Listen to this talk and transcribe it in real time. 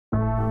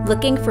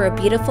Looking for a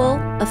beautiful,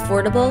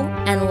 affordable,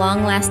 and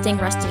long-lasting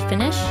rusted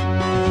finish?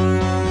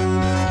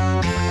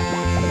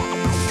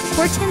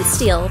 Corten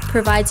Steel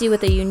provides you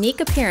with a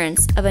unique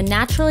appearance of a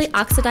naturally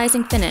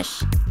oxidizing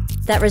finish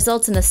that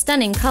results in a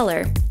stunning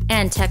color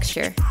and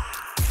texture.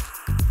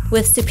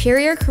 With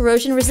superior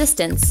corrosion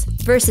resistance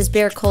versus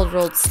bare cold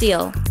rolled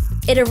steel,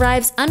 it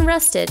arrives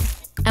unrusted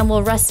and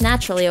will rust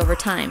naturally over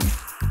time.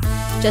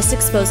 Just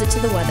expose it to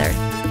the weather.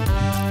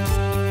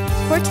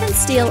 Corten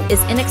Steel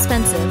is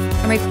inexpensive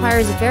and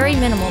requires very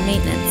minimal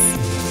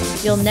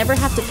maintenance. You'll never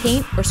have to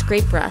paint or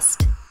scrape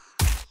rust.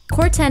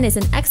 Cor-ten is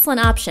an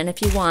excellent option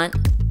if you want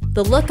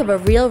the look of a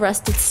real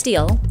rusted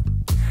steel,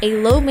 a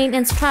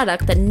low-maintenance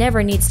product that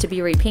never needs to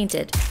be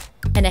repainted,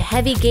 and a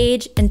heavy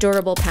gauge and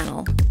durable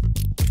panel.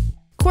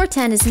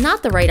 Cor-ten is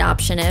not the right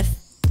option if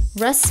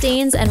rust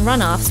stains and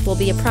runoffs will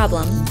be a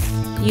problem,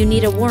 you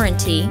need a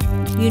warranty,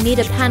 you need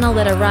a panel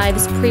that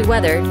arrives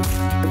pre-weathered,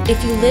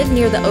 if you live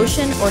near the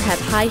ocean or have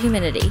high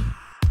humidity.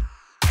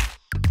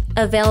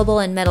 Available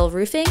in metal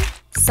roofing,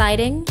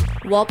 siding,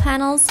 wall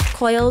panels,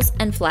 coils,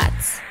 and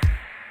flats.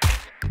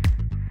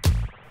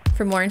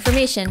 For more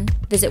information,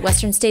 visit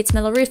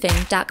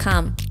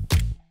westernstatesmetalroofing.com.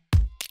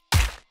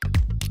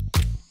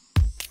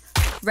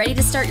 Ready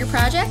to start your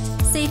project?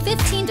 Save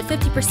 15 to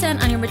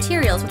 50% on your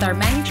materials with our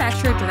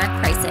manufacturer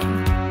direct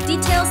pricing.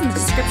 Details in the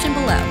description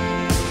below.